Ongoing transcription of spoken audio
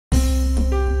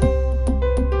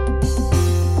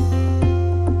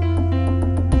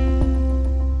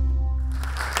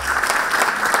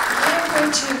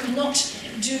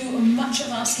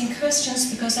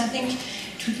questions, because I think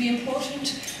it would be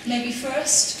important, maybe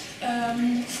first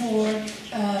for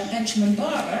Benjamin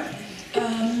Barber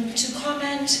to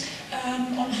comment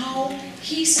on how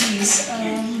he sees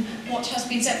what has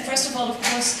been said. First of all, of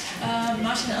course,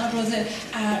 Martin Albrow, the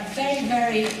very,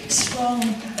 very strong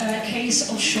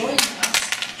case of showing us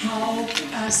how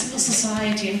civil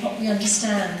society and what we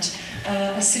understand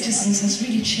as citizens has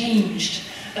really changed.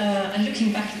 And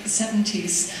looking back at the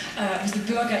 70s with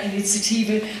the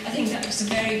Bürgerinitiative, I think that was a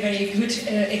very, very good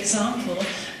example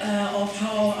of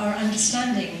how our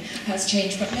understanding has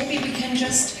changed. But maybe we can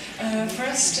just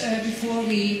first, before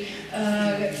we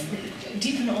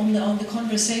deepen on the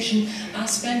conversation,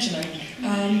 ask Benjamin,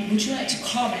 would you like to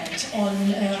comment on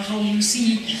how you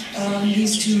see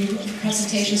these two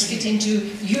presentations fit into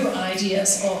your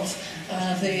ideas of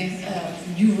the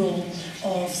new role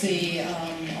of the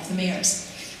mayors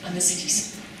and the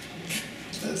cities?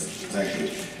 Thank you.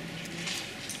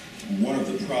 One of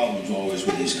the problems always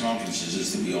with these conferences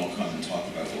is that we all come and talk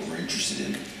about what we're interested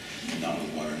in, and not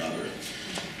with one another.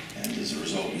 And as a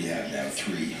result, we have now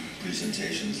 3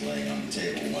 presentations laying on the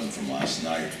table, one from last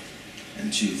night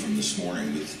and 2 from this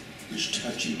morning, which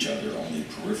touch each other only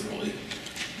peripherally,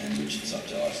 and which it's up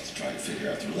to us to try to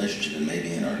figure out the relationship. And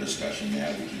maybe in our discussion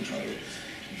now we can try to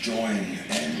join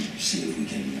and see if we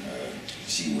can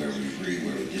see where we agree,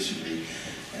 where we disagree,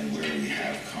 and where we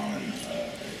have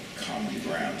common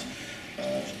ground.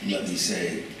 Let me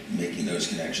say, making those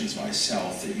connections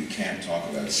myself, that you can't talk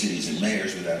about cities and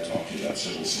mayors without talking about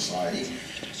civil society.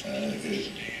 The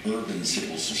urban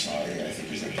civil society, I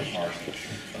think, is at the heart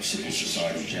of civil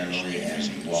society generally, and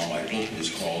while my book was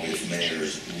called If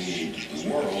Mayors Ruled the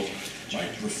World, my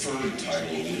preferred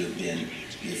title would have been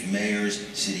If Mayors,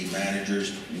 City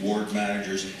Managers, Ward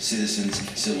Managers, Citizens,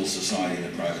 Civil Society,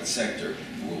 and the Private Sector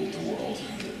Ruled the World.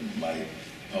 My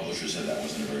publisher said that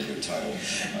wasn't a very good title,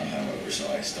 however, so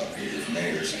I stuck with If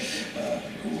Mayors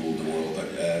Ruled the World.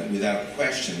 But without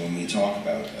question, when we talk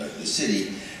about the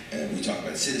city, we talk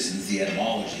about citizens, the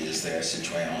etymology is there,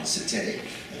 citoyen, cité.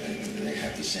 They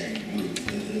have the same root.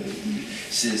 The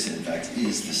citizen, in fact,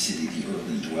 is the city, the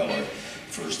urban dweller,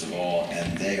 first of all,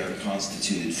 and they are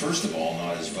constituted, first of all,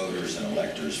 not as voters and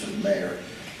electors for the mayor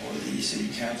or the city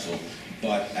council,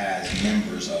 but as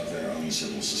members of their own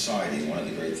civil society. One of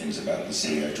the great things about the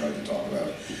city I tried to talk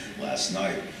about last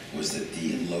night was that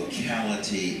the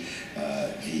locality,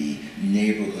 the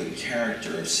neighborhood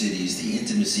character of cities, the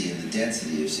intimacy and the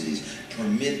density of cities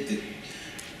permit the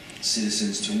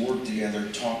citizens to work together,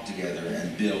 talk together,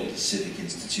 and build civic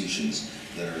institutions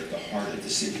that are at the heart of the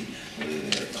city, whether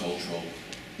they're cultural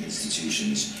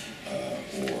institutions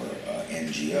or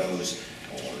NGOs,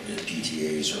 or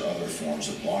PTAs or other forms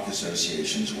of block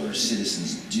associations where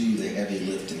citizens do the heavy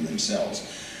lifting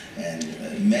themselves.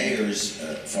 And mayors,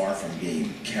 far from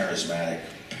being charismatic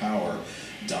power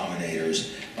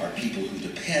dominators, are people who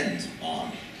depend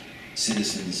on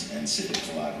citizens and civic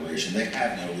collaboration. They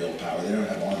have no real power. They don't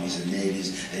have armies and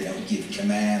navies. They don't give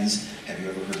commands. Have you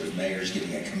ever heard of mayors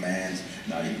giving a command?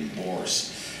 Not even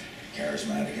Boris,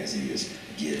 charismatic as he is,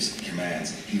 gives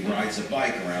commands. He rides a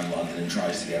bike around London and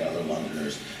tries to get other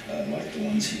Londoners, like the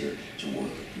ones here, to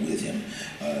work with him.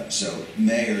 So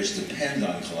mayors depend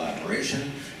on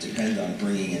collaboration, depend on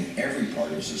bringing in every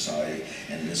part of society,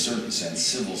 and in a certain sense,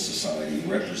 civil society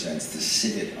represents the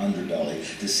civic underbelly,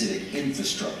 the civic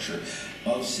infrastructure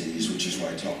of cities, which is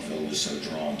why Tocqueville was so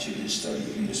drawn to his study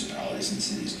of municipalities and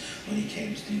cities when he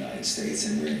came to the United States,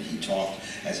 and where he talked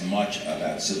as much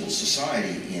about civil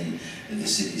society in the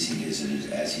cities he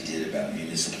visited as he did about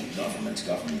municipal government.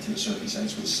 Government, in a certain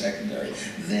sense, was secondary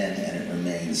then, and it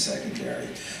remains secondary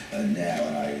now,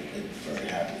 and I very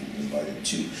happily invited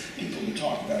 2 people to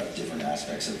talk about different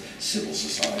aspects of civil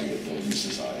society, of building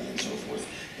society, and so forth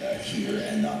here,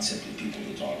 and not simply people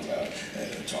to talk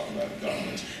about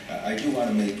government. I do want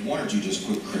to make 1 or 2 just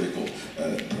quick critical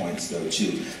points, though,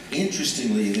 too.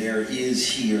 Interestingly, there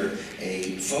is here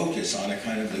a focus on a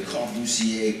kind of the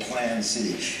Corbusier planned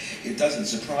city. It doesn't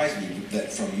surprise me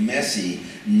that from messy,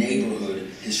 neighborhood,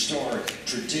 historic,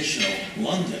 traditional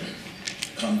London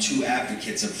come 2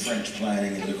 advocates of French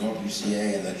planning and Le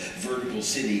Corbusier and the vertical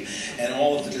city and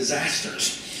all of the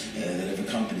disasters that have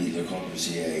accompanied Le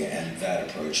Corbusier and that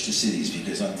approach to cities,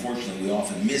 because unfortunately we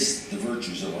often miss the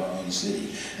virtues of our own city.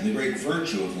 And the great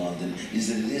virtue of London is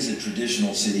that it is a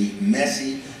traditional city,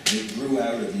 messy, that grew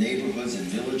out of neighborhoods and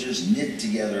villages knit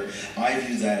together. I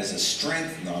view that as a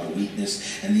strength, not a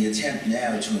weakness, and the attempt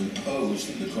now to impose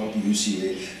the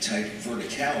Corbusier-type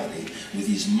verticality with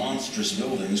these monstrous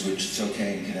buildings, which it's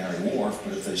okay in Canary Wharf,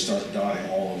 but if they start dotting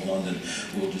all of London,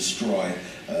 will destroy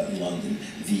London.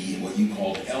 What you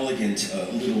called elegant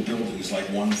little buildings like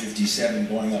 157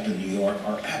 going up in New York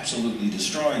are absolutely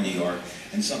destroying New York,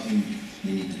 and something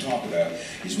we need to talk about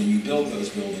is when you build those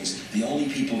buildings, the only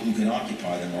people who can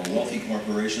occupy them are wealthy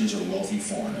corporations or wealthy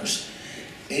foreigners.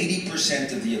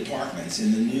 80% of the apartments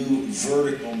in the new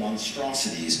vertical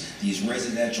monstrosities, these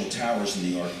residential towers in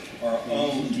New York, are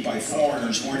owned by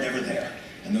foreigners who are never there.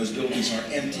 And those buildings are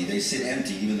empty. They sit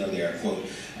empty even though they are, quote,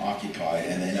 occupied,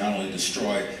 and they not only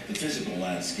destroy the physical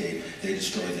landscape, they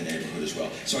destroy the neighborhood as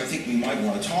well. So I think we might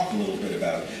want to talk a little bit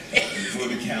about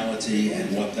verticality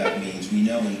and what that means. We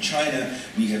know in China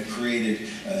we have created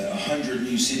 100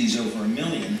 new cities, over 1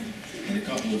 million, in a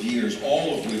couple of years,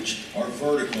 all of which are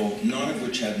vertical, none of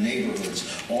which have neighborhoods,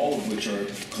 all of which are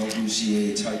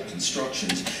Corbusier-type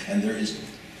constructions, and there is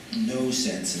no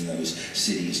sense in those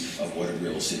cities of what a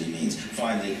real city means.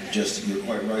 Finally, just, you're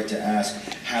quite right to ask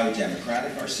how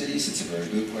democratic are cities. It's a very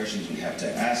good question. We have to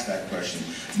ask that question.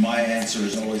 My answer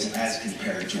is always, as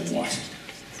compared to what?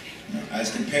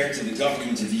 As compared to the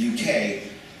government of the UK,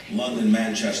 London,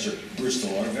 Manchester,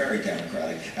 Bristol are very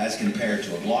democratic. As compared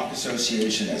to a bloc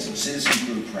association, as a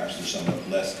citizen group, perhaps they're somewhat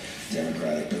less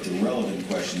democratic. But the relevant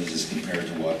question is, as compared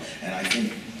to what? And I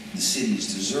think the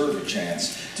cities deserve a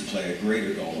chance to play a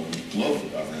greater role in global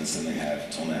governance than they have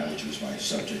till now, which was my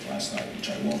subject last night, which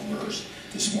I won't rehearse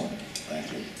this morning.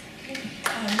 Thank you.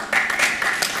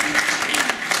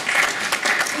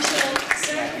 We shall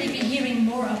certainly be hearing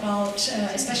more about,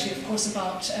 especially of course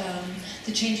about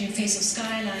the changing face of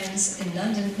skylines in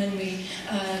London when we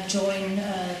join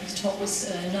the talk with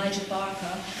Nigel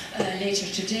Barker later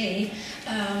today.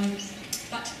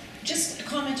 But just a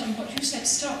comment on what you said to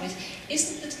start with.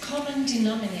 Isn't the common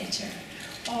denominator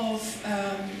of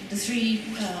the three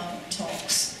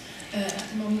talks at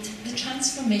the moment the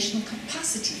transformational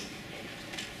capacity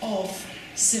of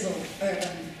civil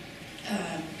urban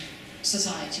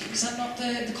society? Is that not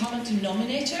the common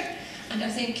denominator? And I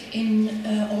think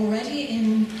already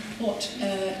in what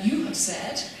you have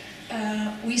said,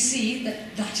 we see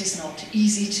that that is not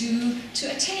easy to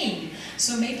attain.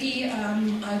 So maybe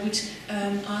I would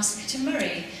ask Peter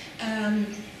Murray.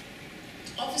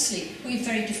 Obviously, we have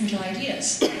very different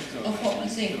ideas of what we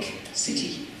think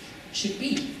city should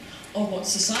be, or what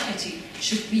society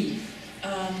should be,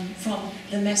 from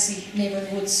the messy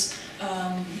neighbourhoods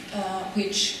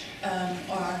which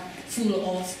are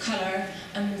full of colour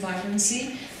and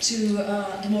vibrancy to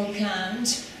the more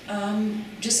planned,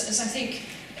 just as I think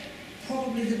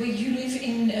probably the way you live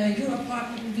in your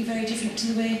apartment will be very different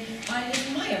to the way I live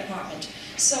in my apartment.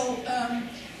 So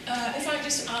if I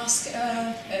just ask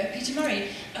Peter Murray,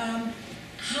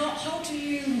 how do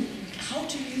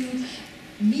you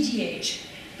mediate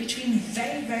between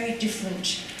very, very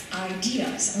different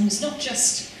ideas? And it's not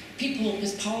just people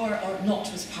with power or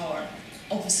not with power,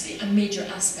 obviously a major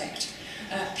aspect.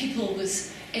 People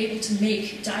able to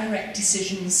make direct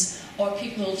decisions, or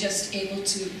people just able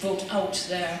to vote out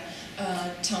their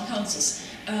town councils.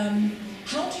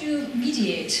 How do you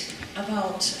mediate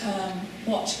about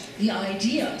what the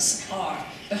ideas are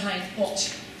behind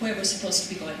where we're supposed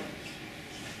to be going?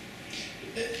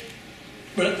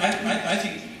 Well, I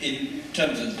think in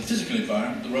terms of the physical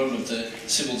environment, the role of the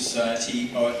civil society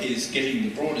is getting the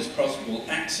broadest possible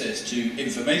access to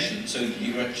information so that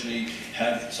you actually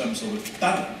have some sort of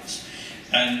balance.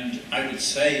 And I would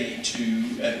say to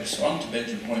respond to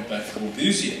Benjamin's point about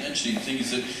Corbusian, actually the thing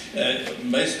is that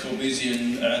most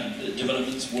Corbusian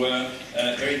developments were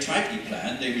very tightly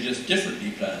planned, they were just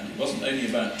differently planned. It wasn't only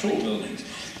about tall buildings.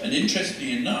 And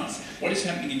interestingly enough, what is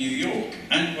happening in New York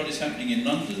and what is happening in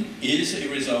London is a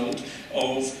result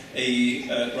of a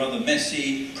rather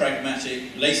messy,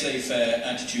 pragmatic, laissez-faire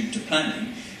attitude to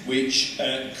planning, which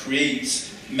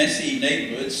creates messy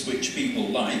neighbourhoods which people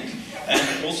like,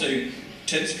 and also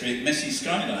tends to create messy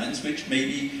skylines which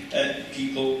maybe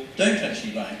people don't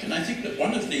actually like. And I think that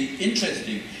one of the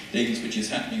interesting things which is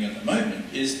happening at the moment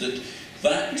is that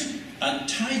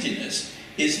untidiness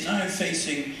is now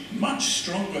facing much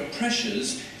stronger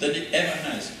pressures than it ever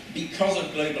has because of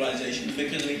globalization,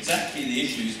 because of exactly the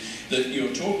issues that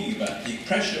you're talking about, the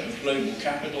pressure of global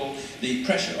capital, the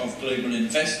pressure of global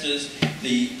investors,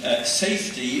 the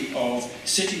safety of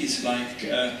cities like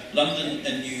London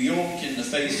and New York in the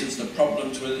face of the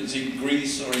problems, whether it's in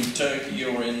Greece or in Turkey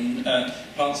or in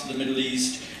parts of the Middle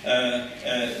East.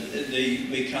 They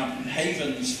become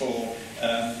havens for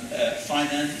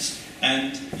finance,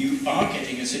 and you are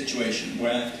getting a situation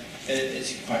where,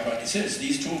 as you quite rightly says,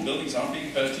 these tall buildings are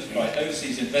being purchased by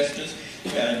overseas investors,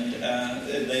 and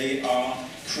they are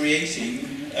creating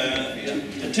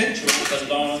potential for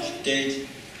large dead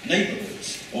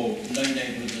neighbourhoods, or no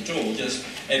neighbourhoods at all, just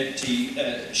empty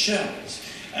shells.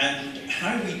 And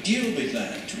how we deal with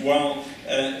that while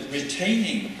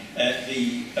retaining I'd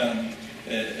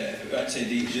say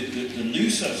the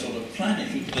looser sort of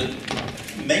planning that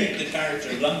made the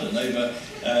character of London over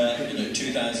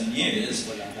 2,000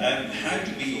 years, how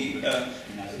do we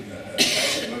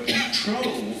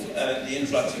control the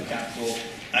influx of capital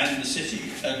and the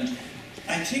city? And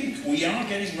I think we are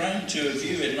getting round to a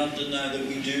view in London now that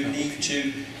we do need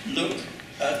to look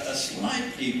at a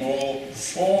slightly more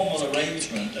formal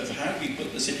arrangement of how we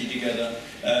put the city together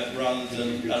rather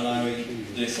than allowing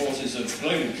the forces of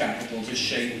global capital to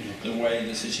shape the way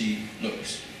the city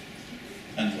looks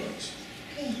and works.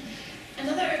 Okay.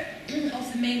 Another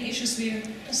of the main issues we're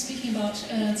speaking about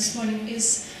this morning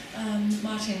is,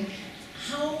 Martin,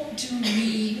 how do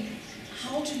we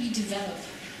develop,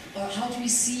 or how do we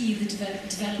see the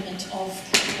development of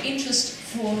interest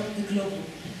for the global?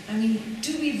 I mean,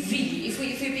 do we really, if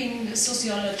we're being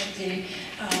sociologically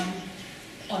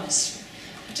honest,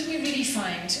 do we really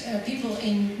find people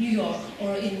in New York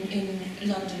or in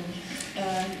London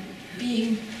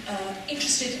being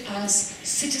interested as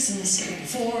citizens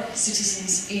for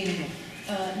citizens in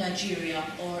Nigeria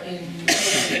or in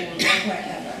Brazil or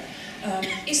wherever?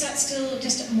 Is that still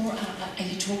just more a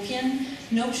utopian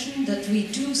notion that we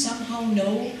do somehow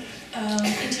know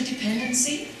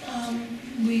interdependency,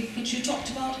 which you talked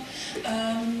about,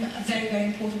 a very, very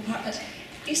important part, but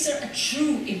is there a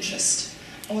true interest,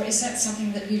 or is that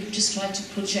something that we've just tried to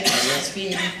project as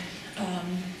being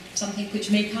something which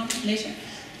may come later?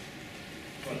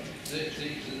 Well, the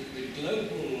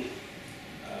global...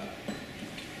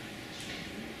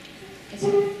 It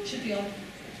should be on.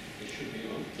 It should be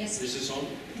on? Yes. Is this on?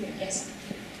 Yes.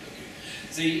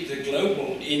 The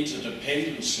global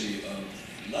interdependency of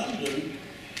London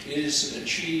is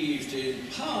achieved in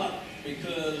part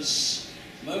because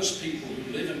most people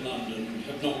who live in London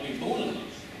have not been born in London.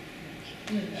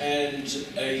 And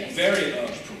a very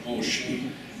large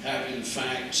proportion have in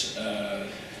fact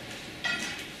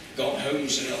got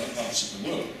homes in other parts of the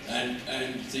world.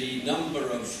 And the number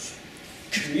of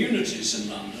communities in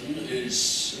London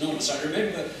is enormous. I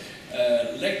remember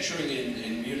lecturing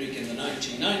in Munich in the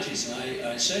 1990s, and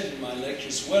I said in my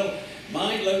lectures, well,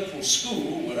 my local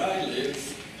school where I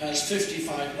live has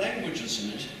 55 languages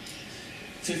in it.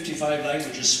 55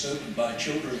 languages spoken by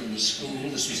children in the school.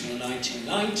 This was in the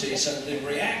 1990s, and the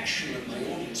reaction of my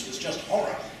audience was just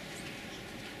horror.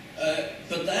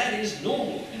 But that is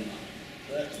normal in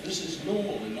London. This is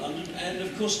normal in London, and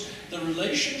of course the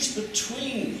relations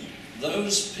between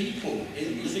those people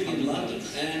living in London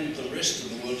and the rest of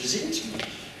the world is intimate.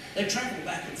 They travel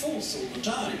back and forth all the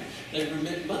time. They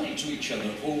remit money to each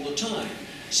other all the time.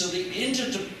 So the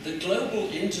global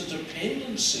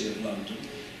interdependency of London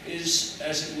is,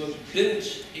 as it were, built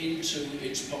into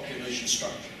its population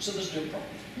structure. So there's no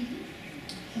problem.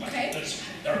 Mm-hmm. Okay.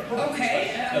 There are problems,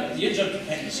 okay. but the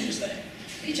interdependency is there.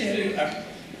 Peter.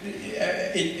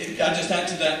 I'll just add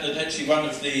to that that actually one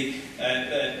of the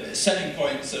selling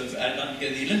points of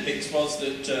the Olympics was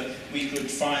that we could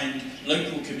find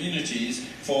local communities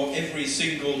for every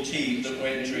single team that were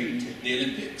entering the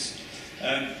Olympics.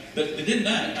 But within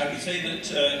that, I would say that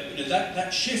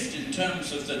that shift in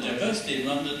terms of the diversity in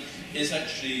London is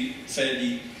actually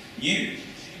fairly new.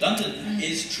 London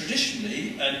is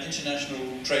traditionally an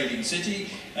international trading city.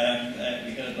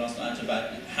 We heard last night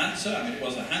about Hansa. I mean, it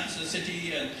was a Hansa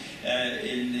city in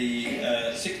the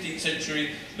 16th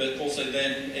century, but also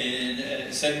then in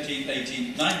 17th,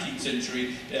 18th, 19th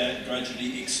century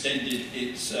gradually extended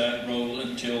its role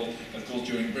until, of course,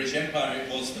 during the British Empire it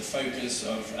was the focus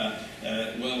of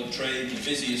world trade, the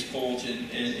busiest port in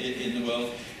the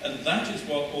world. And that is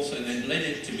what also then led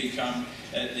it to become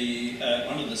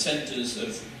one of the centres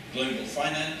of global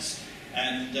finance,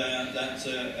 and that's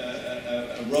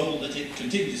a role that it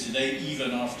continues today,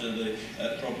 even after the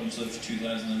problems of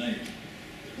 2008.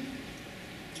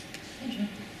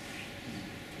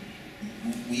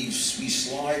 We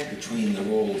slide between the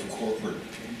role of corporate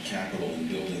capital in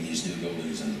building these new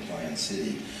buildings and the planned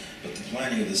city, but the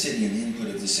planning of the city and the input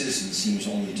of the citizens seems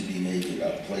only to be maybe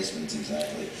about placements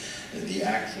exactly. The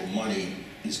actual money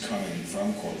is coming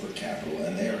from corporate capital,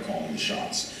 and they are calling the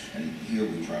shots. And here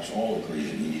we perhaps all agree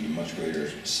that we need a much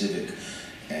greater civic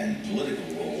and political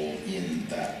role in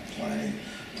that planning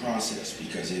process,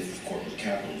 because if corporate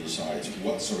capital decides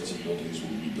what sorts of buildings will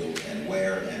be built and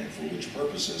where and for which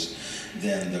purposes,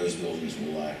 then those buildings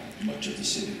will lack much of the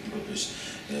civic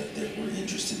purpose that we're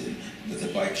interested in. But the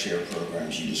bike share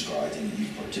programs you described and that you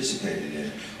participated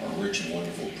in are rich and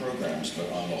wonderful programs,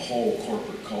 but on the whole,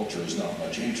 corporate culture is not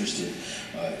much interested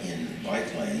in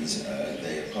bike lanes.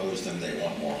 They oppose them. They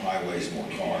want more highways, more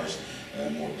cars,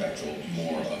 more petrol,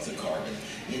 more of the carbon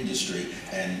industry,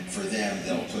 and for them,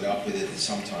 they'll put up with it.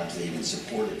 Sometimes they even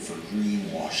support it for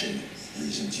greenwashing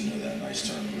reasons. You know that nice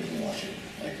term, greenwashing,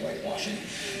 like whitewashing.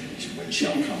 When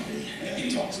Shell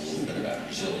Company talks a little bit about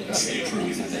resilience, they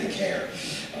prove that they care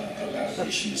about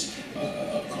issues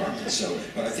of carbon. So,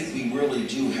 but I think we really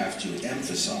do have to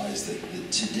emphasize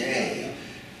that today,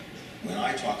 when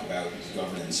I talk about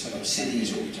governance of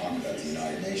cities, or we talk about the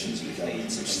United Nations and the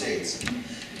governance of states,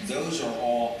 those are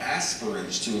all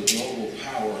aspirants to a global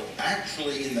power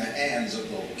actually in the hands of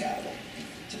global capital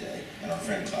today. And our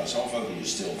friend Klaus Hofer,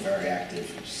 who's still very active,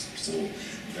 still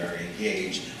very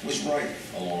engaged, was right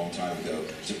a long time ago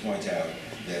to point out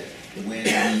that when we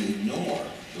ignore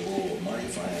the role of money,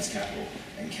 finance, capital,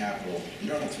 and capital, you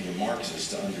don't have to be a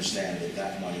Marxist to understand that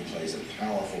that money plays a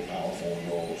powerful, powerful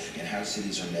role in how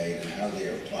cities are made and how they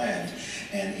are planned.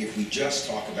 And if we just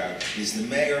talk about, is the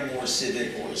mayor more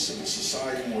civic or is civil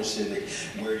society more civic,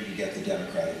 where do you get the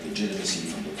democratic legitimacy,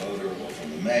 from the voter or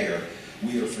from the mayor,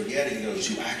 we are forgetting those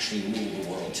who actually rule the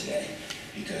world today.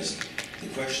 Because the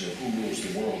question of who rules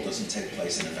the world doesn't take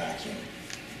place in a vacuum.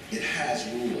 It has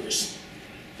rulers.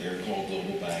 They're called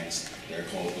global banks, they're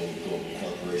called global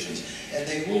corporations, and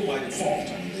they rule by default.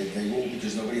 I mean, they rule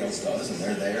because nobody else does, and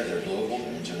they're there, they're global,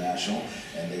 they're international,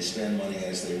 and they spend money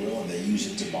as they will, and they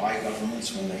use it to buy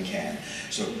governments when they can.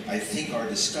 So I think our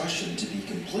discussion, to be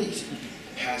complete,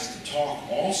 has to talk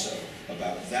also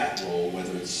about that role,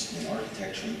 whether it's in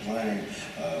architecture and planning,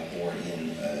 or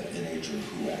in the nature of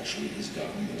who actually is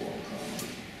governing the world currently.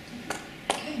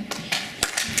 Okay.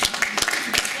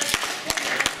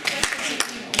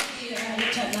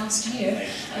 Looked at last year,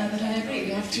 but I agree.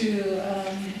 We have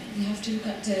to look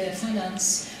at the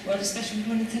finance world, especially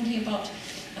when we're thinking about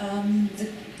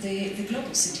the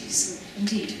global cities.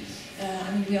 Indeed,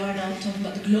 I mean, we are now talking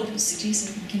about the global cities.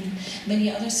 I think in many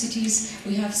other cities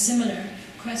we have similar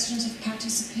questions of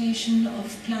participation,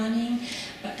 of planning,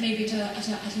 but maybe at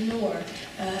a lower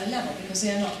level, because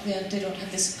they don't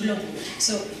have this global.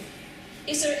 So,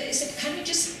 can we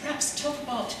just perhaps talk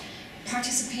about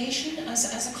participation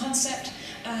as a concept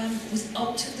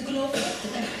without the global?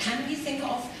 Can we think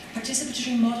of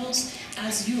participatory models,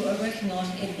 as you are working on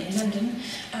in London,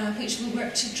 which will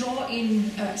work to draw in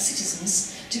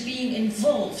citizens to being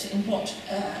involved in what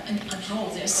and how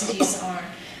their cities are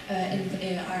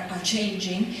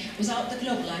changing without the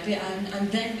global idea,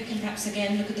 and then we can perhaps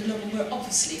again look at the global, where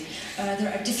obviously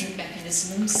there are different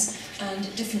mechanisms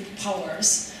and different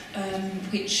powers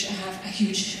which have a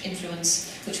huge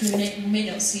influence, which we may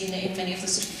not see in many of the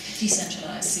sort of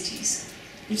decentralised cities.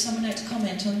 Would someone like to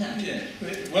comment on that? Yeah,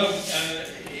 well,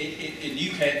 in the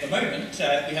UK at the moment,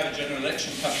 we have a general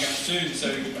election coming up soon,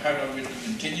 so how long it will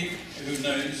continue, who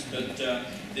knows, but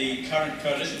the current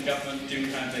coalition government do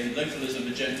have a localism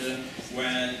agenda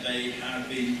where they have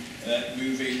been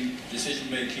moving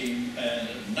decision-making a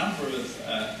number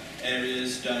of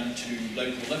areas down to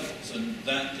local levels, and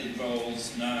that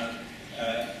involves now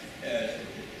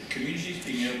communities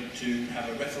being able to have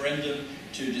a referendum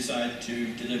to decide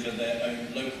to deliver their own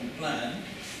local plan.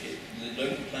 The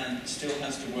local plan still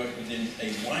has to work within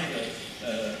a wider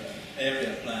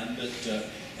area plan, but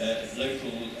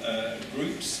local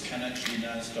groups can actually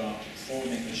now start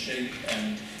forming the shape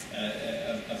and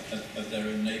of their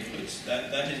own neighbourhoods.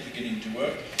 That is beginning to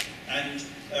work. And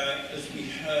as we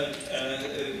heard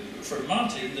from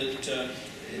Martin, that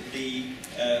the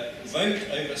vote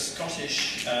over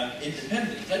Scottish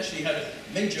independence actually had a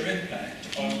major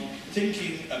impact on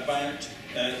thinking about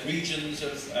regions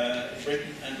of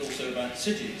Britain and also about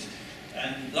cities.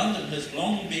 And London has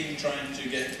long been trying to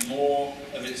get more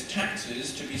of its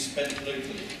taxes to be spent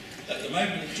locally. At the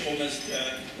moment, almost,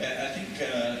 I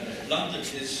think London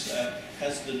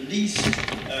has the least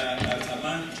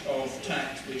amount of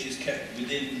tax which is kept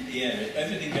within the area.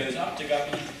 Everything goes up to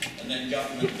government, and then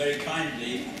government very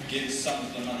kindly gives some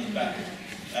of the money back.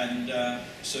 And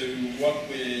so what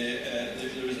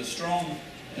there is a strong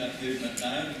movement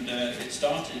now, and it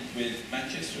started with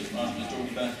Manchester, as Martin was talking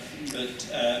about,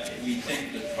 but we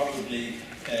think that probably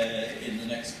in the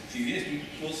next few years we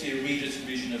will see a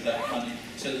redistribution of that money,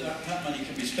 so that money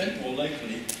can be spent more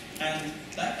locally, and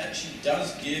that actually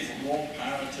does give more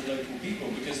power to local people,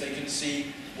 because they can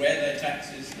see where their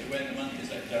taxes, where the money is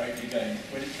directly going.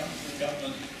 When it comes to the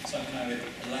government, somehow it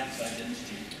lacks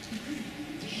identity.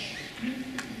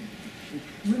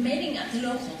 Remaining at the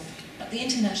local, at the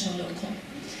international local,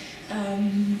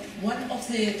 one of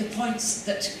the points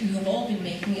that you have all been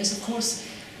making is, of course,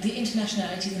 the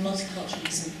internationality, the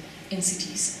multiculturalism in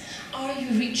cities. Are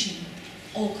you reaching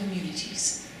all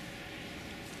communities?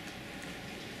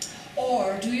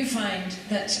 Or do you find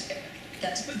that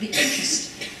the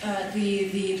interest,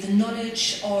 the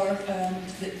knowledge, or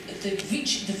the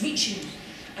reaching,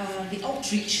 the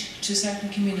outreach to certain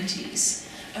communities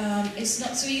is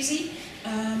not so easy?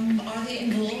 Are they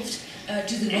involved?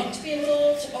 Do they want to be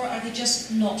involved, or are they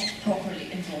just not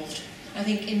properly involved? I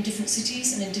think in different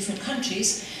cities and in different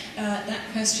countries, that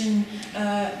question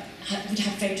would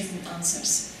have very different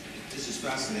answers. This is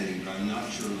fascinating, but I'm not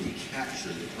sure we capture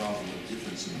the problem of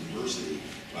difference in diversity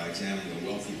by examining a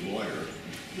wealthy lawyer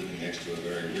living next to a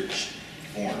very rich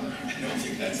foreigner. I don't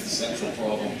think that's the central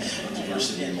problem of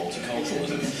diversity and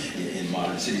multiculturalism in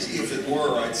modern cities. If it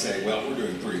were, I'd say, well, we're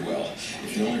doing pretty well.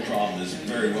 If the only problem is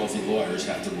very wealthy lawyers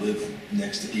have to live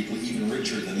next to people even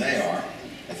richer than they are,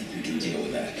 I think we can deal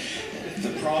with that.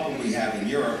 The problem we have in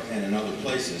Europe and in other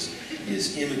places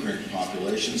is immigrant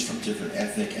populations from different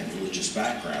ethnic and religious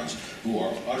backgrounds who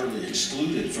are utterly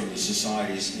excluded from the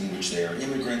societies in which they are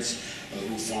immigrants,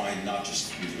 who find, not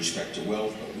just with respect to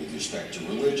wealth, but with respect to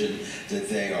religion, that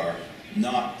they are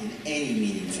not in any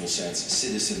meaningful sense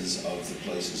citizens of the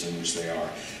places in which they are.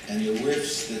 And the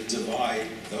rifts that divide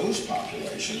those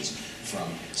populations from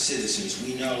citizens,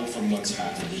 we know from what's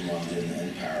happened in London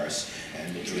and Paris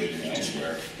and Madrid and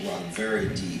elsewhere, run very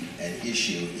deep and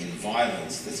issue in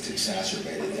violence that's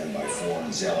exacerbated then by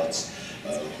foreign zealots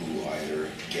who either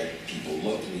get people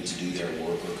locally to do their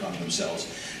work or come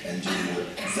themselves and do work.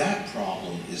 That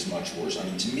problem is much worse. I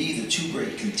mean, to me, the two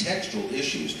great contextual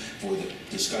issues for the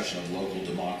discussion of local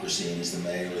democracy and is the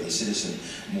mayor or the citizen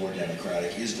more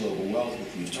democratic is global wealth,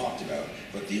 which we've talked about,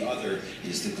 but the other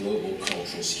is the global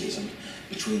cultural schism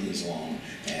between Islam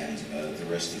and the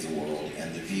rest of the world,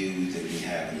 and the view that we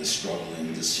have and the struggle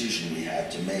and decision we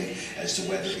have to make as to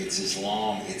whether it's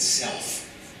Islam itself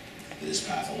that is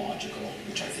pathological,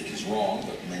 which I think is wrong,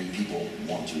 but many people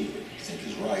want to think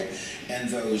is right, and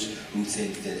those who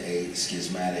think that a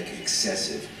schismatic,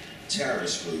 excessive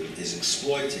terrorist group is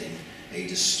exploiting a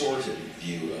distorted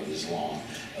view of Islam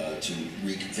to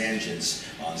wreak vengeance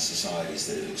on societies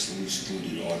that have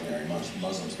excluded ordinary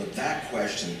Muslims. But that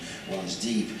question runs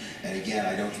deep, and again,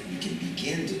 I don't think we can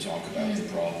begin to talk about the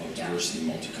problem of diversity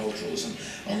and multiculturalism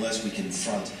unless we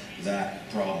confront that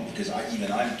problem, because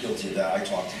I'm guilty of that. I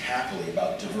talked happily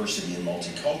about diversity and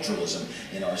multiculturalism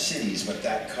in our cities, but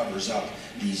that covers up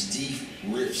these deep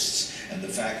rifts and the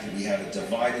fact that we have a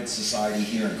divided society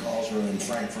here in Karlsruher, in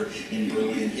Frankfurt, in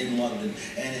Berlin, in London,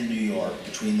 and in New York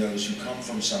between those who come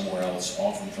from somewhere else,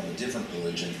 often from a different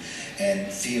religion,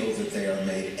 and feel that they are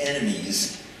made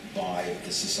enemies by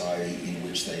the society in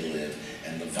which they live.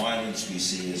 And the violence we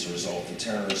see as a result of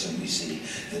terrorism we see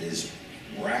that is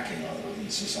racking our urban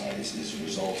societies is a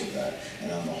result of that,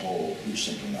 and on the whole, we're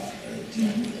simply not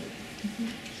dealing with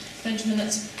it. Benjamin,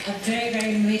 that's a very,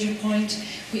 very major point,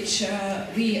 which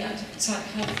we at SAC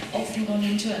have often gone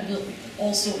into and will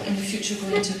also in the future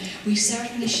go into. We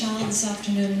certainly shall this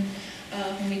afternoon,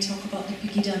 when we talk about the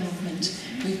Pegida movement,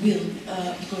 we will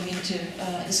be going into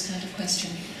this kind of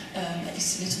question at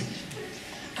least a little bit.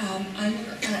 I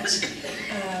look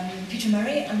at Peter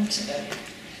Murray, and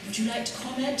would you like to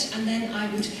comment? And then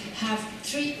I would have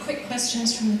 3 quick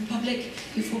questions from the public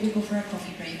before we go for our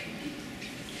coffee break.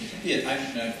 Yeah,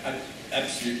 I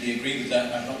absolutely agree with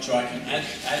that. I'm not sure I can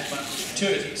add much to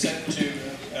it, except to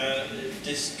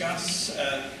discuss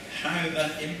how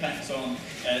that impacts on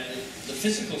the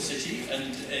physical city.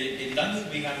 And in London,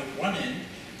 we have at one end,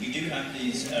 we do have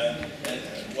these,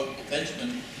 what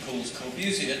Benjamin calls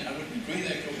Corbusian. I wouldn't agree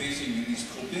they're Corbusian, these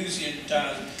Corbusian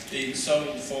towers being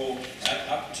sold for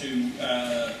up to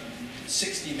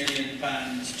 £60 million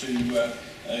to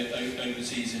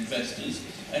overseas investors.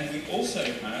 And we also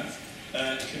have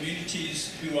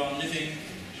communities who are living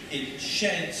in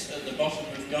sheds at the bottom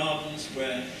of gardens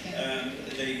where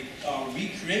they are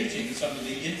recreating some of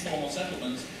the informal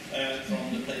settlements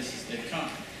from the places they've come.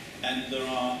 And there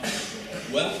are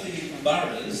wealthy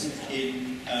boroughs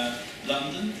in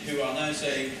London who are now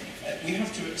saying, we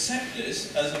have to accept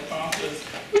this as a part of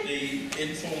the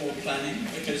informal planning,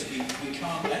 because we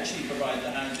can't actually provide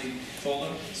the housing for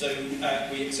them. So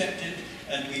we accept it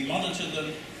and we monitor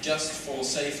them just for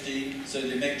safety, so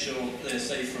they make sure they're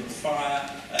safe from fire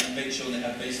and make sure they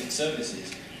have basic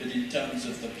services. But in terms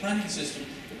of the planning system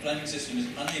is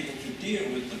unable to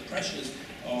deal with the pressures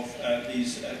of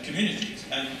these communities,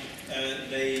 and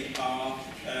they are,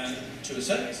 to a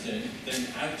certain extent, then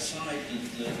outside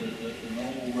the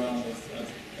normal realm of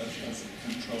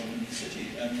control in the city.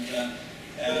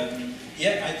 And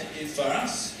for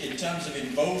us, in terms of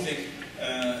involving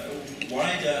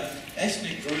wider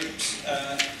ethnic groups,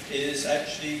 is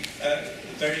actually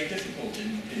very difficult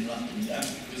in London,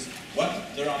 because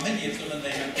there are many of them and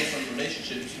they have different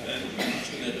relationships to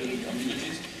their local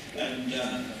communities. And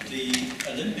the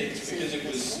Olympics, because it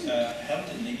was held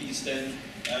in the East End,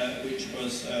 which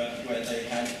was where they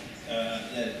had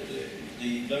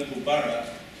the local borough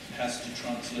has to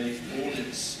translate all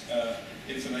its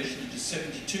information into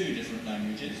 72 different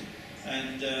languages,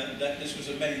 and this was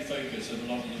a main focus of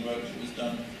a lot of the work that was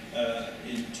done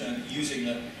in using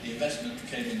the investment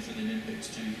that came in for the Olympics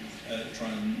to try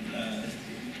and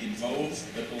involve,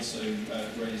 but also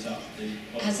raise up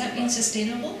the... Has that been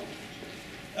sustainable?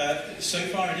 So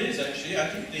far it is, actually. I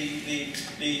think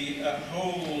the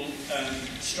whole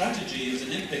strategy of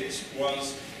the Olympics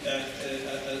was a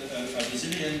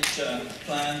resilient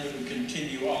plan that would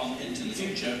continue on into the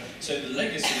future. So the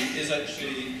legacy is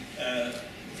actually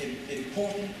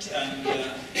important, and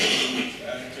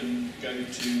can go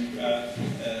to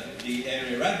the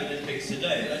area around the Olympics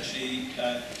today. Actually,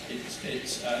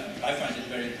 I find it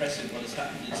very impressive what has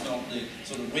happened. It's not the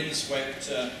sort of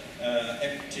windswept,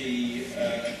 empty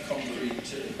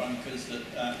concrete bunkers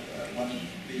that one had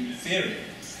been fearing.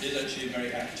 It is actually a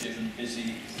very active and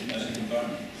busy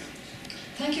environment.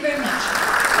 Thank you very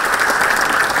much.